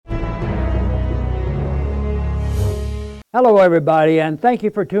Hello, everybody, and thank you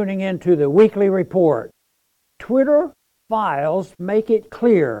for tuning in to the weekly report. Twitter files make it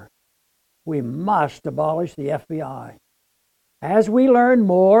clear we must abolish the FBI. As we learn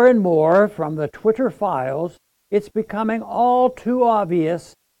more and more from the Twitter files, it's becoming all too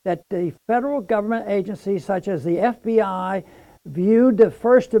obvious that the federal government agencies such as the FBI viewed the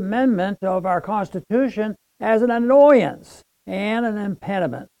First Amendment of our Constitution as an annoyance and an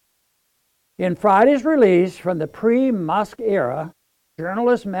impediment. In Friday's release from the pre-Musk era,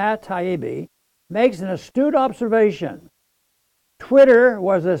 journalist Matt Taibbi makes an astute observation. Twitter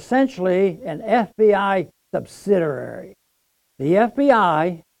was essentially an FBI subsidiary. The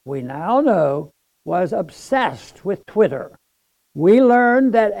FBI, we now know, was obsessed with Twitter. We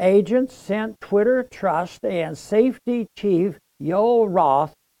learned that agents sent Twitter Trust and Safety Chief Yoel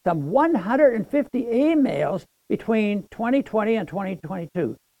Roth some 150 emails between 2020 and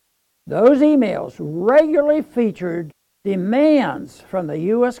 2022. Those emails regularly featured demands from the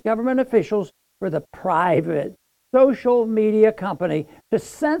U.S. government officials for the private social media company to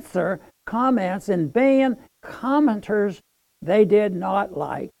censor comments and ban commenters they did not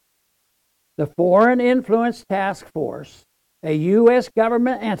like. The Foreign Influence Task Force, a U.S.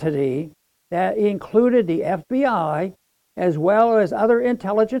 government entity that included the FBI as well as other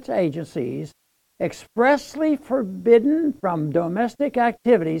intelligence agencies, expressly forbidden from domestic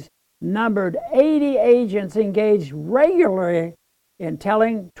activities, numbered 80 agents engaged regularly in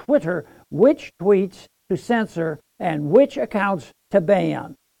telling Twitter which tweets to censor and which accounts to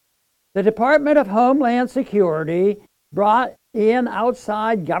ban. The Department of Homeland Security brought in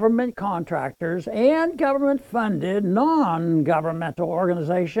outside government contractors and government-funded non-governmental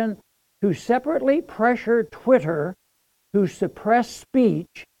organizations to separately pressure Twitter to suppress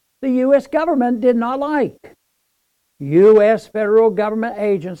speech the U.S. government did not like. U.S. federal government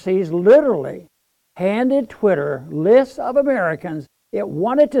agencies literally handed Twitter lists of Americans it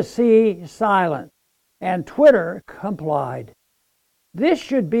wanted to see silent, and Twitter complied. This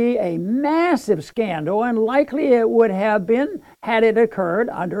should be a massive scandal, and likely it would have been had it occurred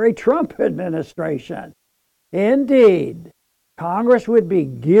under a Trump administration. Indeed, Congress would be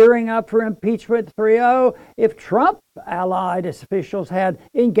gearing up for impeachment 3.0 if Trump-allied officials had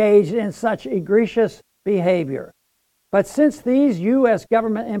engaged in such egregious behavior. But since these U.S.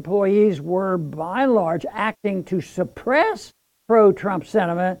 government employees were, by and large, acting to suppress pro-Trump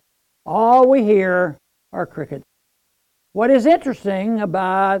sentiment, all we hear are crickets. What is interesting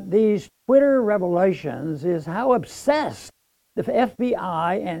about these Twitter revelations is how obsessed the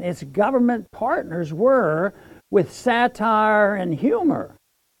FBI and its government partners were with satire and humor.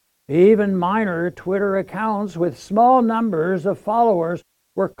 Even minor Twitter accounts with small numbers of followers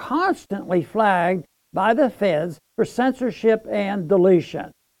were constantly flagged by the feds for censorship and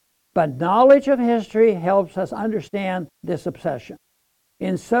deletion. But knowledge of history helps us understand this obsession.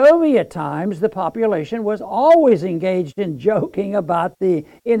 In Soviet times, the population was always engaged in joking about the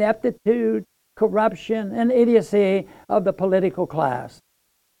ineptitude, corruption, and idiocy of the political class.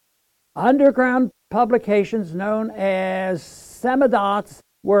 Underground publications known as Semidots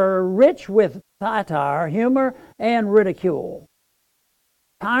were rich with satire, humor, and ridicule.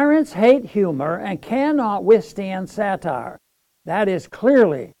 Tyrants hate humor and cannot withstand satire. That is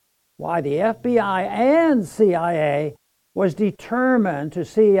clearly why the FBI and CIA was determined to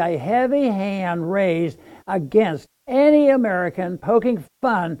see a heavy hand raised against any American poking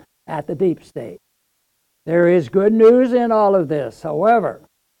fun at the deep state. There is good news in all of this, however.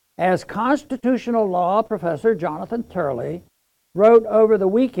 As constitutional law professor Jonathan Turley wrote over the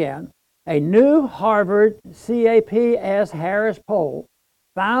weekend, a new Harvard CAPS Harris poll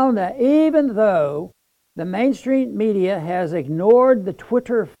found that even though the mainstream media has ignored the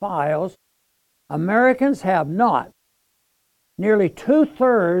Twitter files, Americans have not. Nearly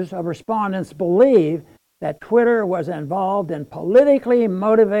 2/3 of respondents believe that Twitter was involved in politically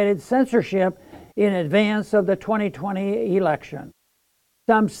motivated censorship in advance of the 2020 election.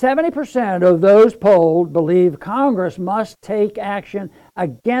 Some 70% of those polled believe Congress must take action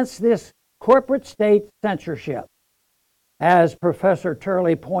against this corporate state censorship. As Professor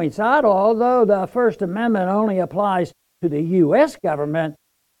Turley points out, although the First Amendment only applies to the U.S. government,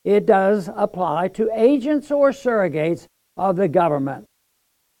 it does apply to agents or surrogates of the government.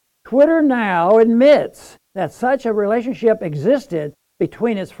 Twitter now admits that such a relationship existed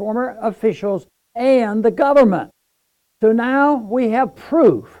between its former officials and the government. So now we have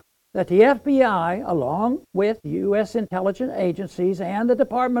proof that the FBI, along with U.S. intelligence agencies and the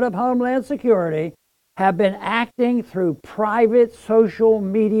Department of Homeland Security, have been acting through private social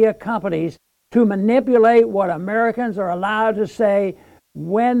media companies to manipulate what Americans are allowed to say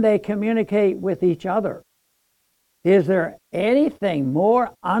when they communicate with each other. Is there anything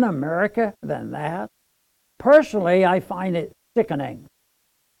more un-American than that? Personally, I find it sickening.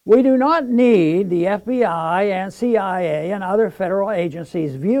 We do not need the FBI and CIA and other federal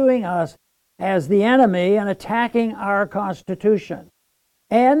agencies viewing us as the enemy and attacking our Constitution,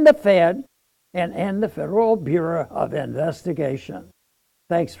 and the Fed and the Federal Bureau of Investigation.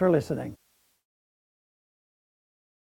 Thanks for listening.